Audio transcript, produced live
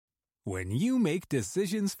When you make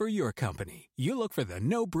decisions for your company, you look for the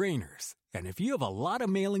no-brainers. And if you have a lot of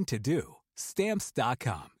mailing to do,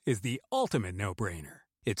 Stamps.com is the ultimate no-brainer.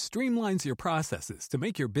 It streamlines your processes to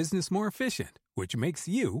make your business more efficient, which makes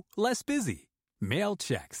you less busy. Mail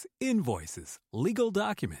checks, invoices, legal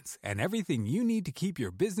documents, and everything you need to keep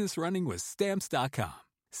your business running with Stamps.com.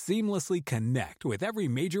 Seamlessly connect with every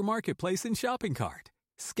major marketplace and shopping cart.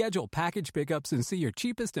 Schedule package pickups and see your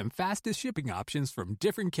cheapest and fastest shipping options from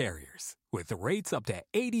different carriers, with rates up to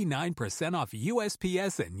 89% off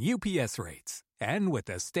USPS and UPS rates. And with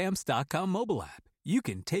the Stamps.com mobile app, you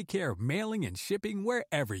can take care of mailing and shipping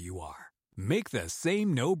wherever you are. Make the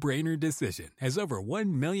same no-brainer decision as over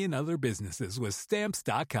 1 million other businesses with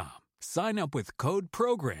Stamps.com. Sign up with code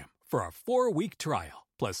PROGRAM for a 4-week trial,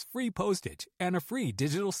 plus free postage and a free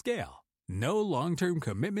digital scale. No long-term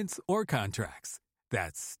commitments or contracts.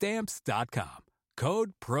 That's Stamps.com.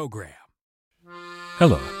 Code PROGRAM.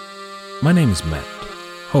 Hello, my name is Matt,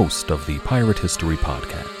 host of the Pirate History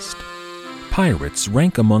Podcast. Pirates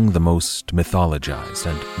rank among the most mythologized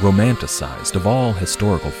and romanticized of all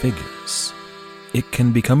historical figures. It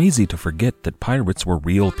can become easy to forget that pirates were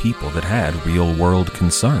real people that had real-world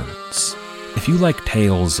concerns. If you like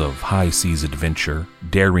tales of high-seas adventure,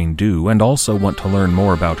 daring do, and also want to learn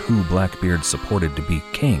more about who Blackbeard supported to be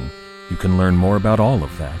king, you can learn more about all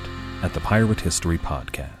of that at the Pirate History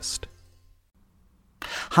Podcast.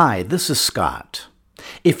 Hi, this is Scott.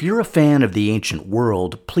 If you're a fan of the ancient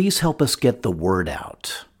world, please help us get the word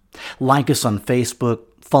out. Like us on Facebook,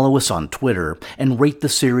 follow us on Twitter, and rate the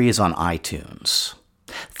series on iTunes.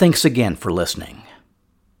 Thanks again for listening.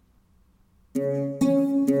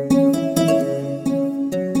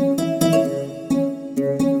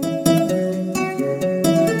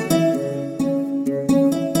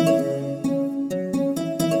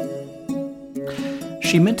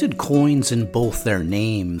 She minted coins in both their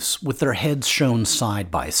names, with their heads shown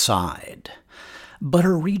side by side. But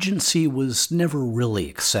her regency was never really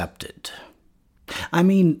accepted. I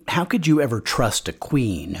mean, how could you ever trust a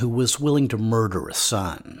queen who was willing to murder a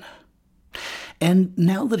son? And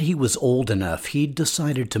now that he was old enough, he'd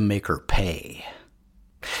decided to make her pay.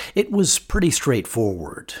 It was pretty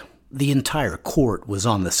straightforward. The entire court was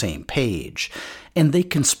on the same page, and they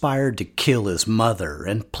conspired to kill his mother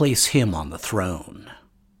and place him on the throne.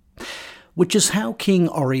 Which is how King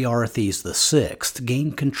Ariarthes VI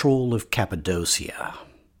gained control of Cappadocia.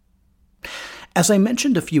 As I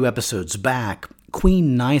mentioned a few episodes back,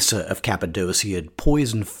 Queen Nysa of Cappadocia had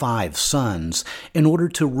poisoned 5 sons in order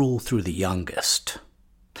to rule through the youngest.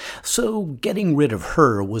 So getting rid of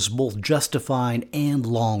her was both justified and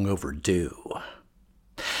long overdue.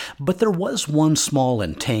 But there was one small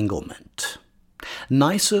entanglement.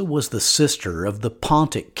 Nysa was the sister of the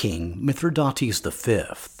Pontic king Mithridates V,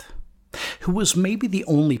 who was maybe the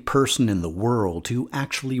only person in the world who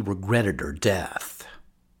actually regretted her death.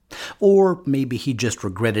 Or maybe he just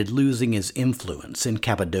regretted losing his influence in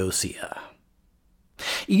Cappadocia.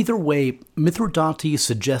 Either way, Mithridates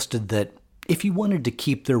suggested that if he wanted to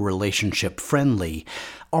keep their relationship friendly,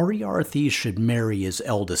 Ariarthes should marry his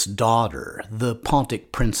eldest daughter, the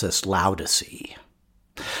Pontic princess Laodice.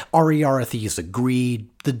 Ariarthes agreed,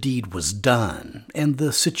 the deed was done, and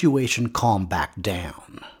the situation calmed back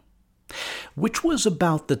down. Which was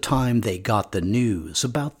about the time they got the news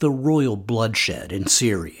about the royal bloodshed in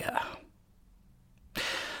Syria.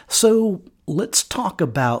 So let's talk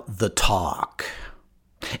about the talk.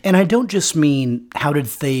 And I don't just mean how did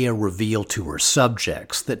Thea reveal to her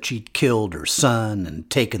subjects that she'd killed her son and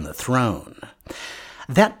taken the throne.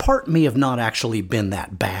 That part may have not actually been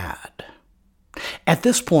that bad. At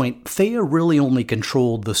this point, Thea really only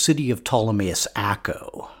controlled the city of Ptolemais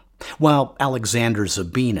Acco, while Alexander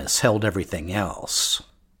Sabinus held everything else.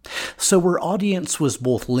 So her audience was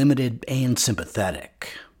both limited and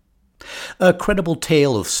sympathetic. A credible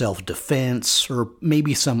tale of self-defense, or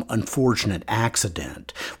maybe some unfortunate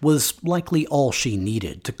accident, was likely all she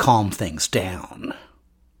needed to calm things down.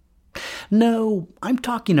 No, I'm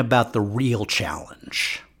talking about the real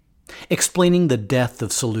challenge. Explaining the death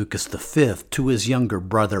of Seleucus V to his younger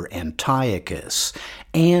brother Antiochus,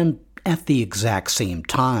 and at the exact same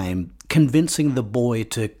time, convincing the boy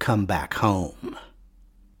to come back home.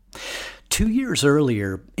 2 years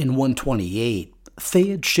earlier, in 128,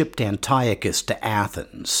 Thea had shipped Antiochus to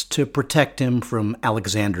Athens to protect him from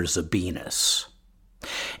Alexander Sabinus.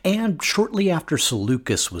 And shortly after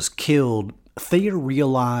Seleucus was killed, Thea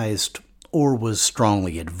realized, or was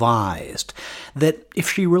strongly advised, that if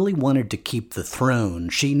she really wanted to keep the throne,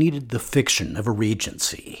 she needed the fiction of a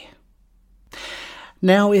regency.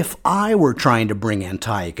 Now, if I were trying to bring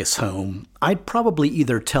Antiochus home, I'd probably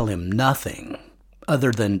either tell him nothing,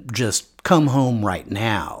 other than just come home right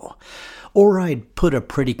now, or I'd put a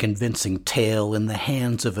pretty convincing tale in the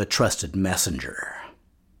hands of a trusted messenger.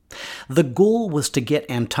 The goal was to get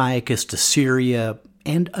Antiochus to Syria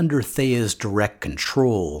and under Thea's direct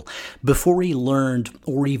control before he learned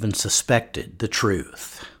or even suspected the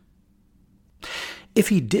truth. If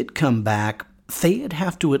he did come back, Thea'd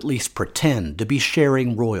have to at least pretend to be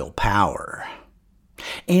sharing royal power.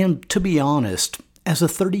 And to be honest, as a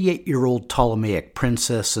 38-year-old Ptolemaic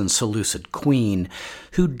princess and Seleucid queen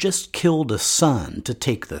who'd just killed a son to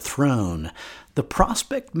take the throne, the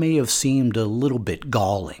prospect may have seemed a little bit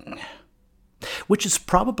galling. Which is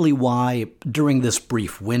probably why, during this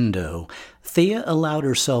brief window, Thea allowed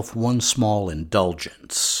herself one small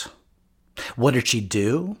indulgence. What did she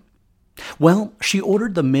do? Well, she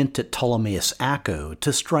ordered the mint at Ptolemais Acco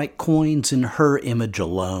to strike coins in her image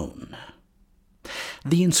alone.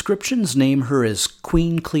 The inscriptions name her as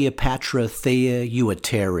Queen Cleopatra Thea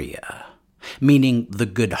Euateria, meaning the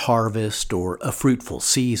good harvest or a fruitful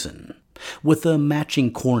season, with a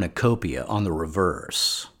matching cornucopia on the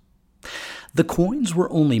reverse. The coins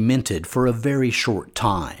were only minted for a very short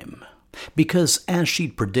time, because as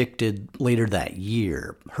she'd predicted later that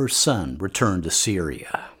year, her son returned to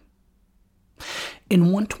Syria. In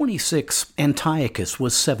 126, Antiochus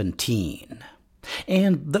was 17,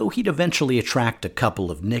 and though he'd eventually attract a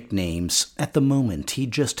couple of nicknames, at the moment he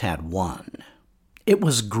just had one. It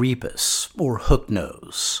was Grypus, or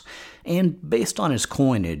Hooknose, and based on his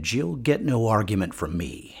coinage, you'll get no argument from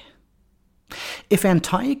me. If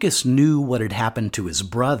Antiochus knew what had happened to his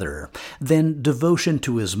brother, then devotion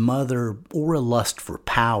to his mother or a lust for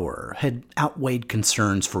power had outweighed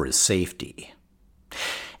concerns for his safety.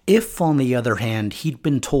 If, on the other hand, he'd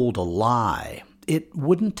been told a lie, it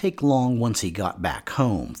wouldn't take long once he got back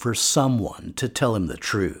home for someone to tell him the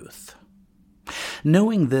truth.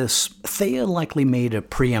 Knowing this, Thea likely made a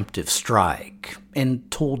preemptive strike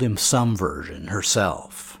and told him some version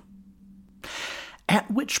herself. At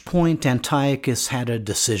which point Antiochus had a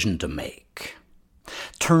decision to make.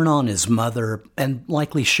 Turn on his mother and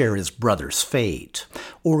likely share his brother's fate,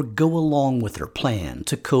 or go along with her plan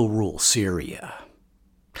to co-rule Syria.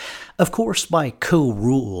 Of course, by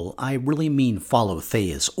co-rule, I really mean follow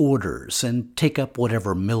Thea's orders and take up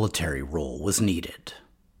whatever military role was needed.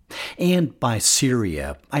 And by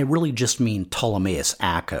Syria, I really just mean Ptolemais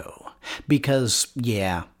Acco, because,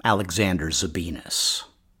 yeah, Alexander Sabinus.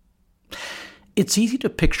 It's easy to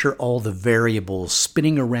picture all the variables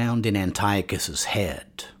spinning around in Antiochus's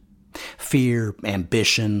head. Fear,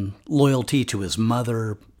 ambition, loyalty to his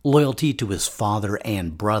mother, loyalty to his father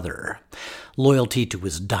and brother, loyalty to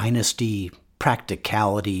his dynasty,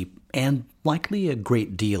 practicality, and likely a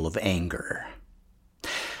great deal of anger.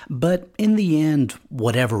 But in the end,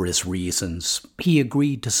 whatever his reasons, he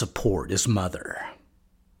agreed to support his mother.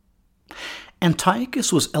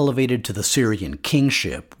 Antiochus was elevated to the Syrian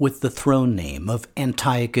kingship with the throne name of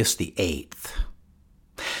Antiochus VIII.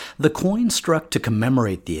 The coin struck to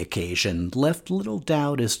commemorate the occasion left little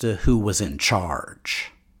doubt as to who was in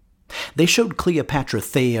charge. They showed Cleopatra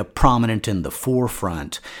Thea prominent in the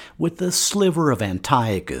forefront, with a sliver of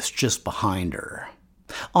Antiochus just behind her,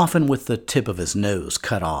 often with the tip of his nose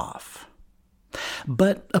cut off.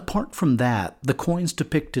 But apart from that, the coins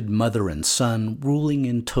depicted mother and son ruling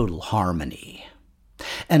in total harmony.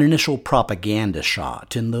 An initial propaganda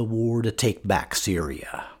shot in the war to take back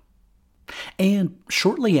Syria. And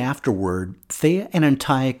shortly afterward, Thea and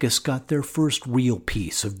Antiochus got their first real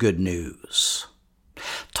piece of good news.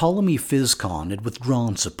 Ptolemy Physcon had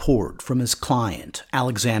withdrawn support from his client,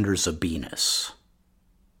 Alexander Sabinus.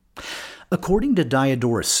 According to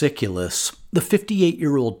Diodorus Siculus, the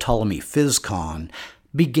 58-year-old Ptolemy Physcon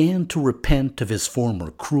began to repent of his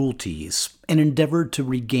former cruelties and endeavored to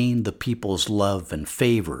regain the people's love and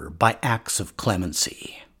favor by acts of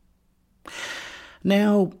clemency.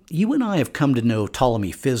 Now, you and I have come to know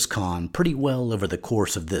Ptolemy Physcon pretty well over the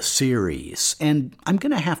course of this series, and I'm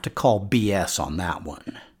going to have to call BS on that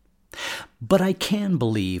one. But I can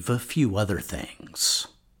believe a few other things.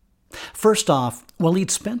 First off, while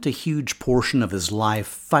he'd spent a huge portion of his life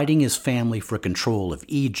fighting his family for control of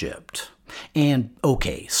Egypt, and,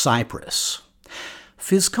 Cyprus,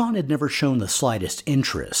 Physcon had never shown the slightest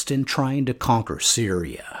interest in trying to conquer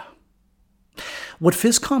Syria. What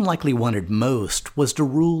Physcon likely wanted most was to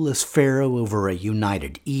rule as pharaoh over a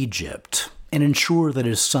united Egypt and ensure that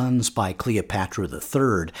his sons by Cleopatra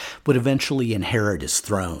III would eventually inherit his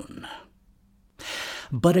throne.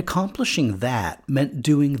 But accomplishing that meant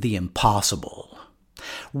doing the impossible,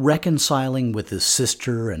 reconciling with his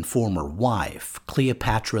sister and former wife,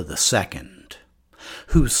 Cleopatra II,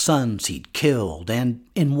 whose sons he'd killed and,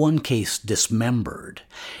 in one case, dismembered,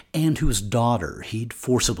 and whose daughter he'd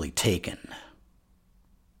forcibly taken.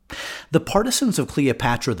 The partisans of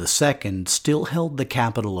Cleopatra II still held the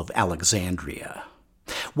capital of Alexandria,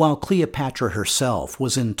 while Cleopatra herself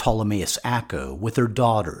was in Ptolemais Acco with her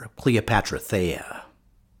daughter, Cleopatra Thea.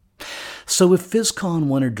 So if Physcon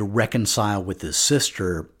wanted to reconcile with his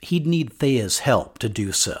sister, he'd need Thea's help to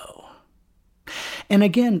do so. And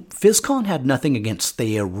again, Physcon had nothing against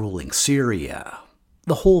Thea ruling Syria.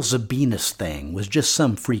 The whole Zabinus thing was just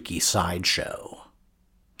some freaky sideshow.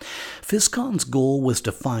 Physcon's goal was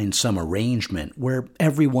to find some arrangement where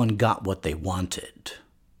everyone got what they wanted.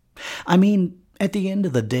 I mean, at the end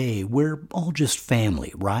of the day, we're all just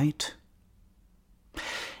family, right?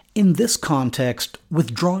 In this context,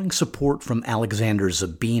 withdrawing support from Alexander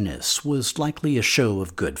Zabinus was likely a show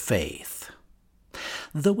of good faith.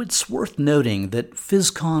 Though it's worth noting that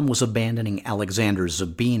Physcon was abandoning Alexander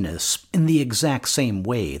Zabinus in the exact same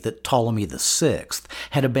way that Ptolemy VI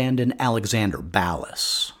had abandoned Alexander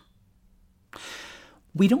Ballas.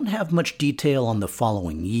 We don't have much detail on the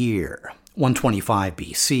following year, 125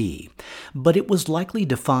 BC, but it was likely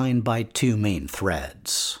defined by two main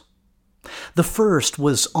threads. The first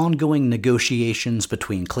was ongoing negotiations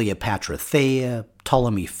between Cleopatra Thea,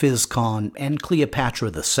 Ptolemy Physcon, and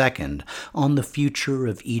Cleopatra II on the future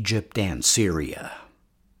of Egypt and Syria.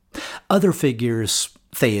 Other figures,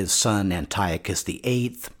 Thea's son Antiochus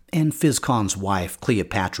VIII and Physcon's wife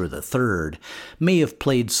Cleopatra III, may have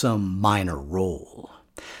played some minor role,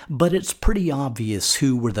 but it's pretty obvious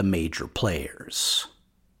who were the major players.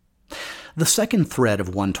 The second thread of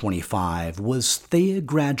 125 was Thea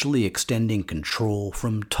gradually extending control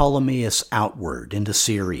from Ptolemais outward into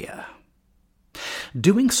Syria.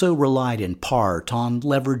 Doing so relied in part on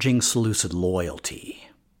leveraging Seleucid loyalty,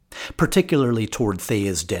 particularly toward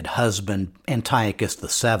Thea's dead husband, Antiochus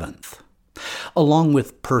VII, along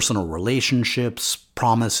with personal relationships,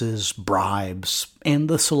 promises, bribes, and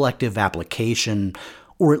the selective application,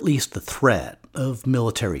 or at least the threat, of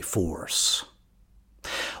military force.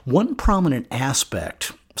 One prominent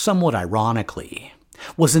aspect, somewhat ironically,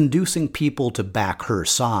 was inducing people to back her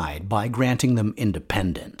side by granting them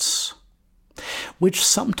independence, which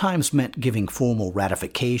sometimes meant giving formal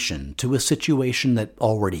ratification to a situation that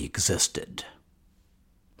already existed.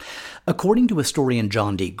 According to historian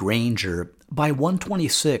John D. Granger, by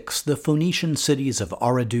 126 the Phoenician cities of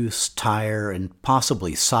Aradus, Tyre, and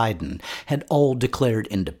possibly Sidon had all declared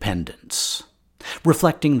independence,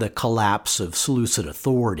 reflecting the collapse of Seleucid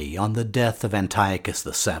authority on the death of Antiochus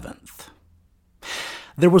VII.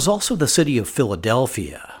 There was also the city of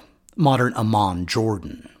Philadelphia, modern Amman,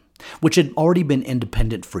 Jordan, which had already been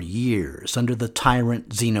independent for years under the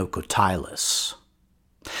tyrant Zeno Cotylus.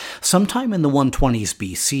 Sometime in the 120s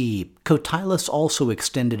BC, Cotylus also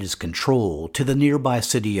extended his control to the nearby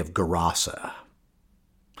city of Gerasa.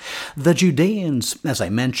 The Judeans, as I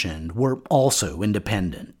mentioned, were also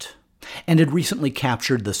independent, and had recently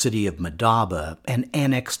captured the city of Medaba and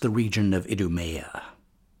annexed the region of Idumea.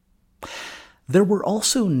 There were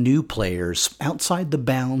also new players outside the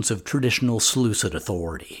bounds of traditional Seleucid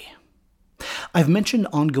authority. I've mentioned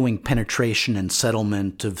ongoing penetration and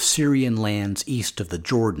settlement of Syrian lands east of the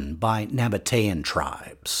Jordan by Nabatean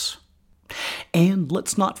tribes. And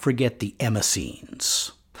let's not forget the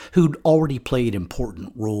Emessenes, who'd already played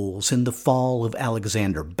important roles in the fall of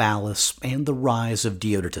Alexander Ballas and the rise of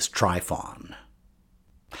Deiodatus Tryphon.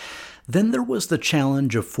 Then there was the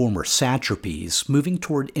challenge of former satrapies moving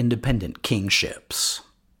toward independent kingships.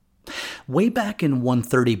 Way back in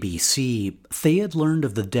 130 BC, Thea had learned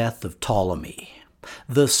of the death of Ptolemy,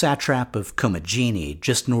 the satrap of Commagene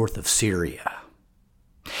just north of Syria.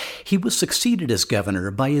 He was succeeded as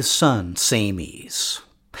governor by his son Sames,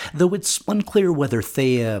 though it's unclear whether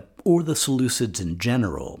Thea, or the Seleucids in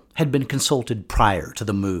general, had been consulted prior to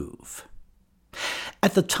the move.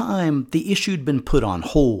 At the time, the issue had been put on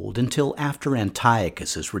hold until after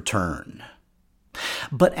Antiochus's return.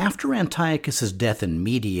 But after Antiochus's death in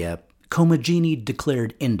Media, Commagene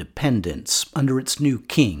declared independence under its new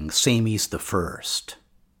king, Sames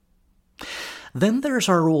I. Then there's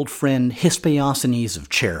our old friend Hyspaosines of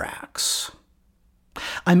Charax.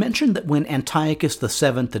 I mentioned that when Antiochus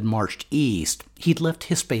VII had marched east, he'd left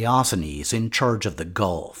Hyspaosines in charge of the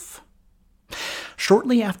Gulf.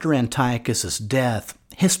 Shortly after Antiochus's death,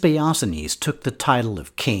 Hyspaosines took the title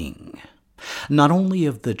of king, not only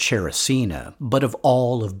of the Characina, but of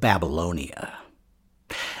all of Babylonia.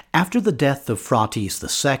 After the death of Phraates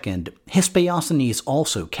II, Hyspaosines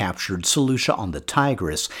also captured Seleucia on the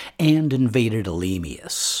Tigris and invaded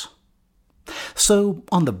Elemius. So,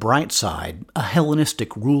 on the bright side, a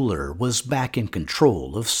Hellenistic ruler was back in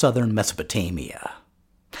control of southern Mesopotamia.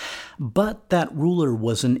 But that ruler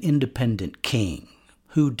was an independent king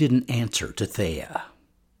who didn't answer to Thea.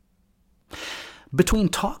 Between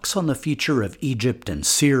talks on the future of Egypt and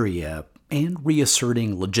Syria and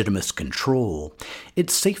reasserting legitimate control,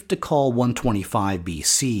 it's safe to call 125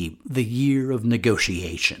 BC the year of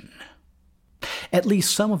negotiation. At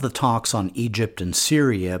least some of the talks on Egypt and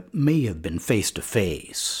Syria may have been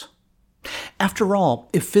face-to-face. After all,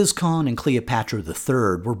 if Physcon and Cleopatra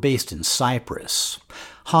III were based in Cyprus,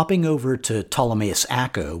 hopping over to Ptolemais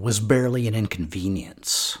Acco was barely an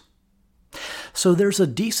inconvenience. So there's a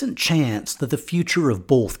decent chance that the future of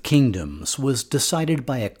both kingdoms was decided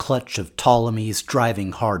by a clutch of Ptolemies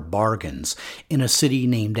driving hard bargains in a city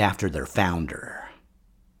named after their founder.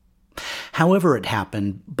 However it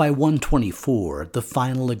happened, by 124 the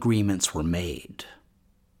final agreements were made.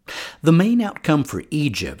 The main outcome for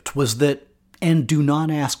Egypt was that, and do not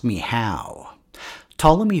ask me how,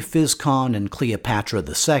 Ptolemy Physcon and Cleopatra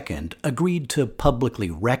II agreed to publicly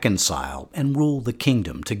reconcile and rule the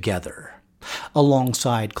kingdom together,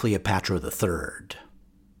 alongside Cleopatra III.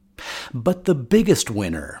 But the biggest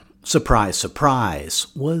winner, surprise, surprise,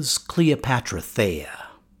 was Cleopatra Thea.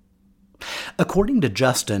 According to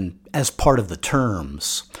Justin, as part of the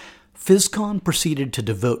terms, Physcon proceeded to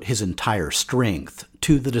devote his entire strength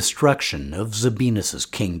to the destruction of Zabinus's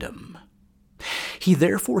kingdom. He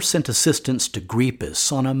therefore sent assistance to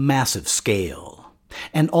Grypus on a massive scale,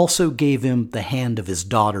 and also gave him the hand of his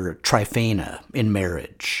daughter Tryphena in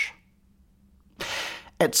marriage.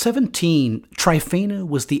 At 17, Tryphena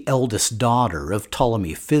was the eldest daughter of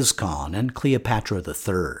Ptolemy Physcon and Cleopatra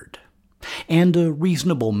III, and a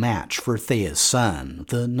reasonable match for Thea's son,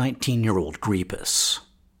 the 19-year-old Grypus.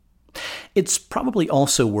 It's probably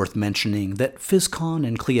also worth mentioning that Physcon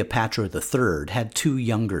and Cleopatra III had two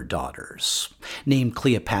younger daughters, named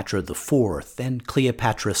Cleopatra IV and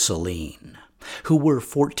Cleopatra Selene, who were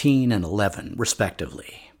 14 and 11,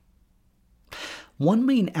 respectively. One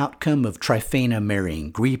main outcome of Tryphena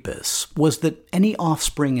marrying Grypus was that any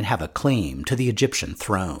offspring would have a claim to the Egyptian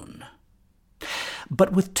throne.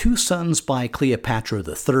 But with two sons by Cleopatra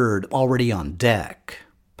III already on deck,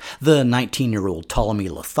 the 19-year-old Ptolemy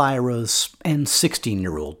Lathyrus and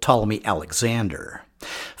 16-year-old Ptolemy Alexander,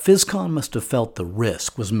 Physcon must have felt the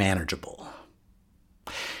risk was manageable.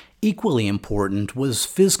 Equally important was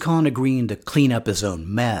Physcon agreeing to clean up his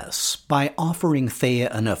own mess by offering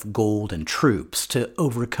Thea enough gold and troops to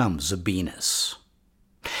overcome Zabinus.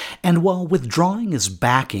 And while withdrawing his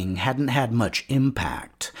backing hadn't had much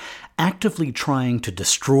impact, actively trying to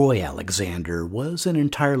destroy Alexander was an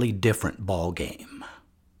entirely different ballgame.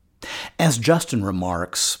 As Justin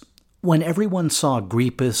remarks, when everyone saw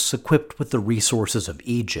Grypus equipped with the resources of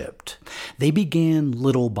Egypt, they began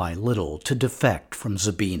little by little to defect from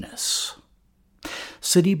Zabinus.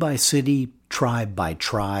 City by city, tribe by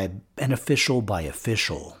tribe, and official by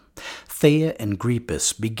official, Thea and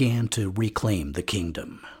Grypus began to reclaim the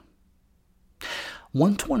kingdom.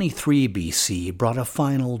 123 BC brought a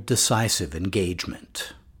final decisive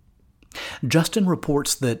engagement. Justin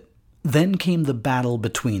reports that then came the battle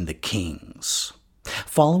between the kings,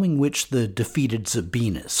 following which the defeated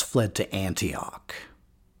Zabinus fled to Antioch.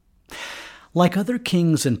 Like other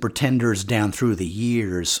kings and pretenders down through the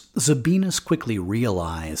years, Zabinus quickly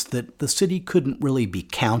realized that the city couldn't really be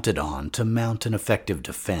counted on to mount an effective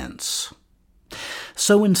defense.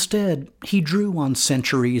 So instead, he drew on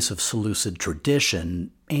centuries of Seleucid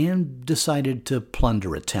tradition and decided to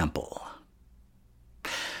plunder a temple.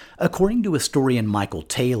 According to historian Michael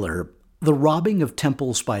Taylor, the robbing of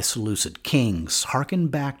temples by Seleucid kings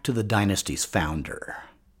harkened back to the dynasty's founder.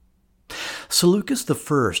 Seleucus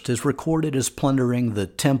I is recorded as plundering the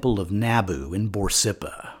Temple of Nabu in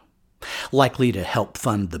Borsippa, likely to help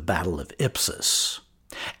fund the Battle of Ipsus,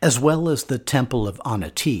 as well as the Temple of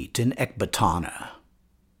Anatit in Ecbatana.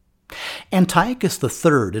 Antiochus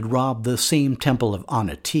III had robbed the same Temple of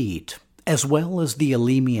Anatit, as well as the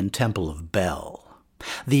Elemian Temple of Bel,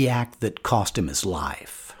 the act that cost him his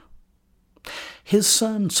life. His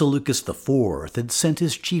son Seleucus IV had sent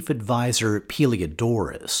his chief advisor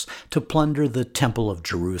Heliodorus to plunder the Temple of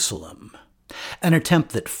Jerusalem, an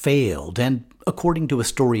attempt that failed and, according to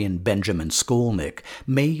historian Benjamin Skolnick,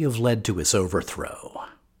 may have led to his overthrow.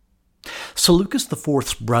 Seleucus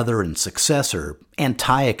IV's brother and successor,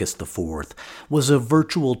 Antiochus IV, was a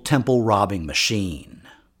virtual temple-robbing machine,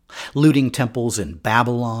 looting temples in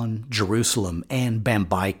Babylon, Jerusalem, and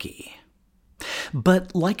Bambyke.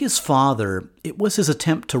 But like his father, it was his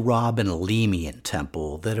attempt to rob an Elemian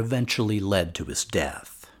temple that eventually led to his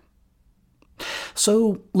death.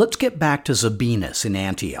 So let's get back to Sabinus in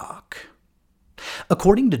Antioch.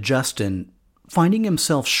 According to Justin, finding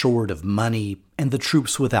himself short of money and the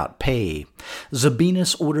troops without pay,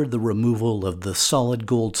 Sabinus ordered the removal of the solid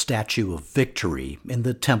gold statue of Victory in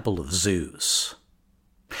the Temple of Zeus.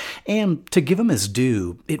 And to give him his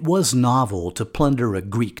due, it was novel to plunder a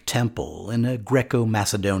Greek temple in a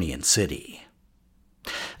Greco-Macedonian city.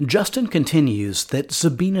 Justin continues that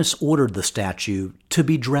Sabinus ordered the statue to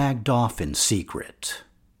be dragged off in secret.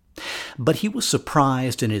 But he was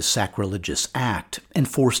surprised in his sacrilegious act and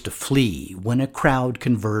forced to flee when a crowd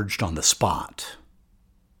converged on the spot.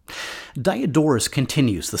 Diodorus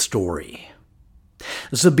continues the story.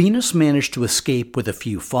 Sabinus managed to escape with a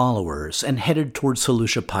few followers and headed toward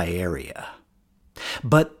Seleucia Pieria.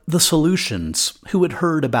 But the Seleucians, who had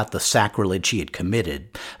heard about the sacrilege he had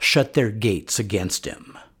committed, shut their gates against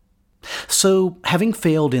him. So, having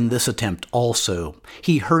failed in this attempt also,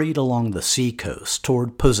 he hurried along the seacoast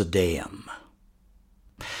toward Posidaeum.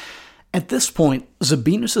 At this point,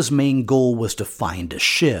 Sabinus' main goal was to find a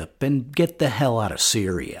ship and get the hell out of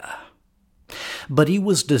Syria. But he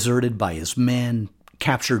was deserted by his men,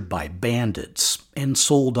 captured by bandits, and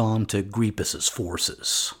sold on to Grypus'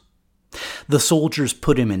 forces. The soldiers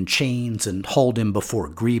put him in chains and hauled him before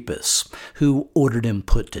Grypus, who ordered him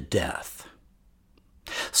put to death.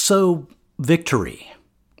 So, victory.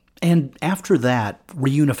 And after that,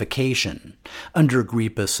 reunification, under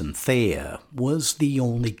Grypus and Thea, was the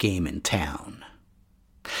only game in town.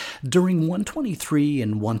 During 123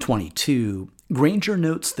 and 122, Granger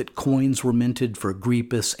notes that coins were minted for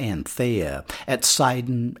Grypus and Thea at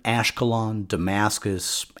Sidon, Ashkelon,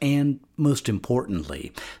 Damascus, and, most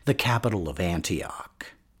importantly, the capital of Antioch.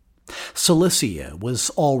 Cilicia was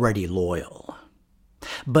already loyal.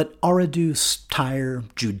 But Aradus, Tyre,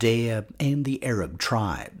 Judea, and the Arab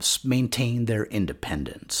tribes maintained their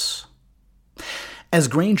independence. As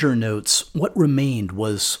Granger notes, what remained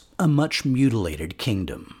was a much mutilated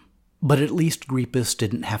kingdom, but at least Grypus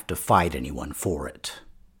didn't have to fight anyone for it.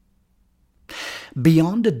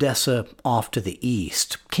 Beyond Edessa, off to the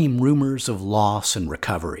east, came rumors of loss and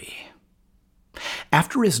recovery.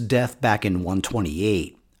 After his death back in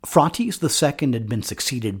 128, Phraates II had been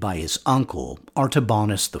succeeded by his uncle,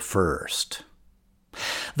 Artabanus I.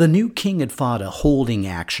 The new king had fought a holding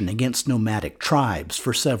action against nomadic tribes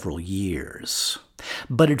for several years,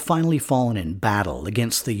 but had finally fallen in battle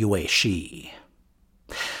against the Yuezhi.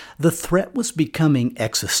 The threat was becoming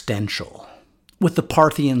existential, with the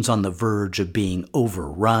Parthians on the verge of being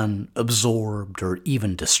overrun, absorbed, or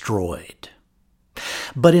even destroyed.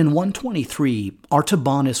 But in 123,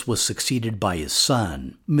 Artabanus was succeeded by his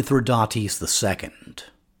son, Mithridates II.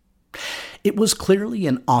 It was clearly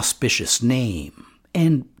an auspicious name,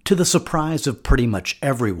 and to the surprise of pretty much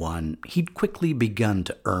everyone, he'd quickly begun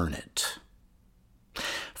to earn it.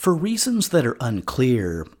 For reasons that are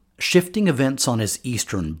unclear, shifting events on his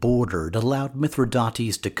eastern border had allowed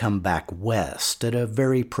Mithridates to come back west at a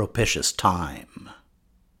very propitious time.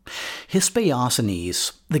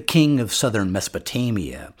 Hyspaosines, the king of southern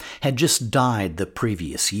Mesopotamia, had just died the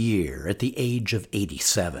previous year at the age of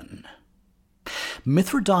 87.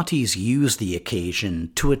 Mithridates used the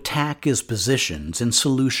occasion to attack his positions in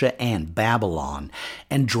Seleucia and Babylon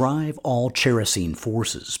and drive all Cherusine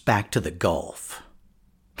forces back to the Gulf.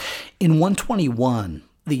 In 121,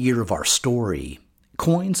 the year of our story,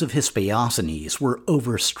 coins of Hyspaosines were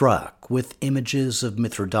overstruck with images of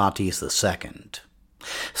Mithridates II,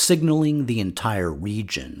 signaling the entire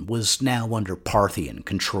region was now under Parthian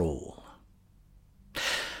control.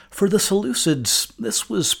 For the Seleucids, this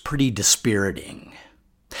was pretty dispiriting,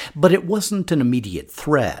 but it wasn't an immediate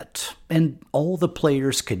threat, and all the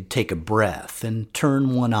players could take a breath and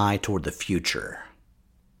turn one eye toward the future.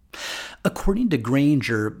 According to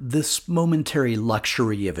Granger, this momentary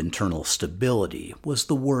luxury of internal stability was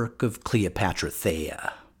the work of Cleopatra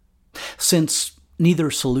Thea, since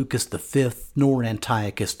neither Seleucus V nor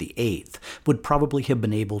Antiochus VIII would probably have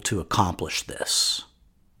been able to accomplish this.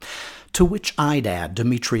 To which I'd add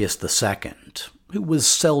Demetrius II, who was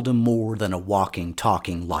seldom more than a walking,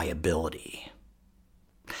 talking liability.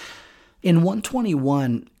 In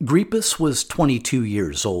 121, Grypus was 22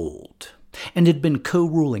 years old, and had been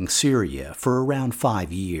co-ruling Syria for around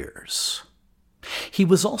 5 years. He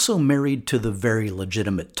was also married to the very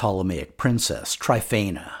legitimate Ptolemaic princess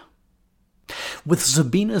Tryphena. With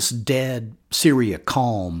Sabinus dead, Syria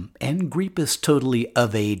calm, and Grypus totally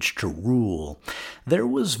of age to rule, there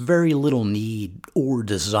was very little need or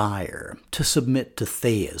desire to submit to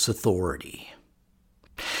Thea's authority.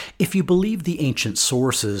 If you believe the ancient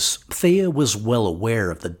sources, Thea was well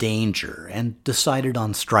aware of the danger and decided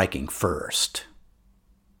on striking first.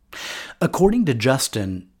 According to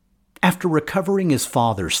Justin, after recovering his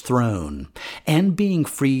father's throne and being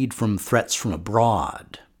freed from threats from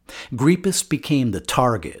abroad, Grypus became the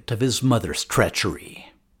target of his mother's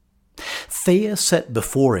treachery. Thea set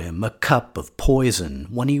before him a cup of poison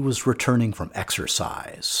when he was returning from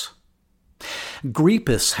exercise.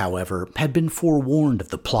 Grypus, however, had been forewarned of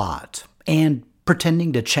the plot, and,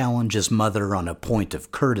 pretending to challenge his mother on a point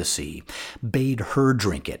of courtesy, bade her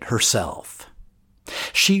drink it herself.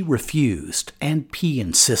 She refused, and he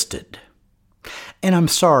insisted. And I'm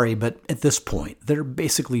sorry, but at this point, they're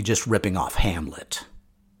basically just ripping off Hamlet.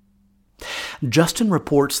 Justin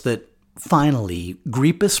reports that, finally,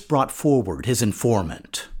 Grypus brought forward his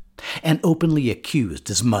informant and openly accused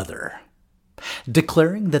his mother,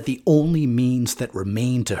 declaring that the only means that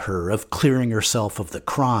remained to her of clearing herself of the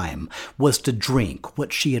crime was to drink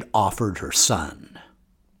what she had offered her son.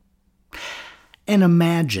 And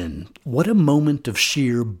imagine what a moment of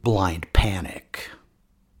sheer blind panic.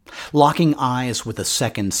 Locking eyes with a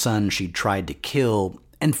second son she'd tried to kill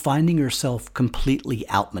and finding herself completely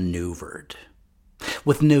outmaneuvered,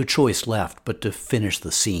 with no choice left but to finish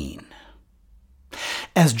the scene.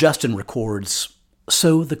 As Justin records,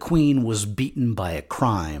 so the queen was beaten by a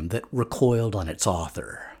crime that recoiled on its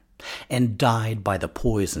author, and died by the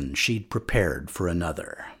poison she'd prepared for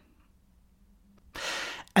another.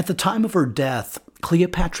 At the time of her death,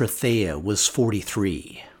 Cleopatra Thea was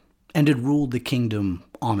 43, and had ruled the kingdom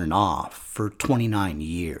on and off for 29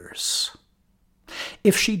 years.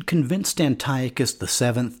 If she'd convinced Antiochus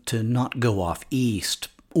VII to not go off east,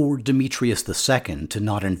 or Demetrius II to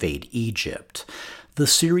not invade Egypt, the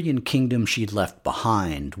Syrian kingdom she'd left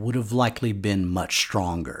behind would have likely been much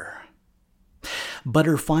stronger. But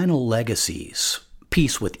her final legacies,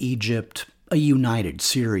 peace with Egypt, a united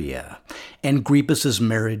Syria, and Grypus's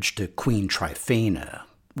marriage to Queen Tryphena,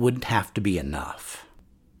 would have to be enough.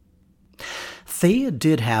 Thea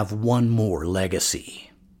did have one more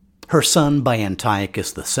legacy. Her son by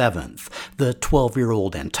Antiochus VII, the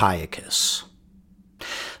 12-year-old Antiochus.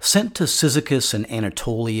 Sent to Cyzicus in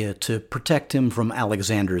Anatolia to protect him from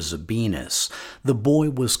Alexander Zabinus, the boy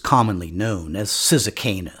was commonly known as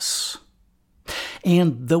Cyzicenus.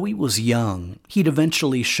 And though he was young, he'd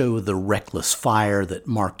eventually show the reckless fire that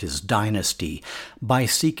marked his dynasty by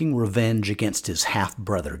seeking revenge against his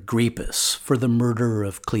half-brother Grypus for the murder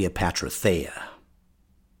of Cleopatra Thea.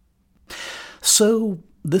 So,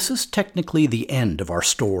 this is technically the end of our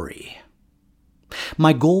story.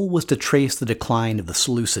 My goal was to trace the decline of the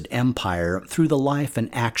Seleucid Empire through the life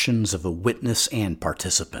and actions of a witness and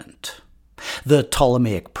participant, the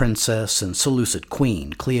Ptolemaic princess and Seleucid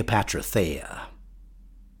queen Cleopatra Thea.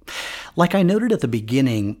 Like I noted at the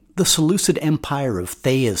beginning, the Seleucid Empire of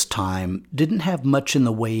Thea's time didn't have much in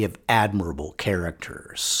the way of admirable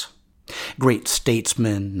characters. Great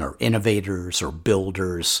statesmen or innovators or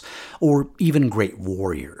builders, or even great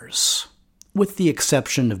warriors, with the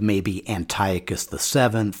exception of maybe Antiochus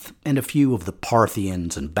VII and a few of the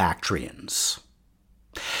Parthians and Bactrians.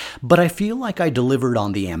 But I feel like I delivered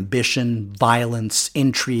on the ambition, violence,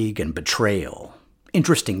 intrigue, and betrayal,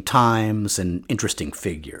 interesting times, and interesting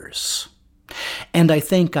figures. And I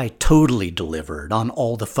think I totally delivered on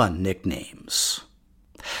all the fun nicknames.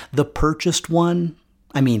 The purchased one?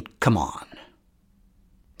 I mean, come on.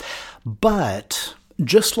 But,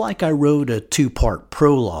 just like I wrote a 2-part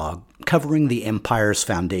prologue covering the empire's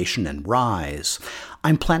foundation and rise,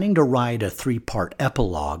 I'm planning to write a 3-part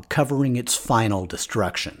epilogue covering its final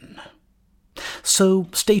destruction. So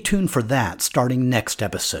stay tuned for that starting next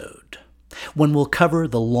episode, when we'll cover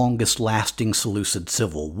the longest-lasting Seleucid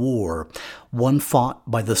civil war, one fought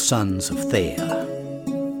by the sons of Thea.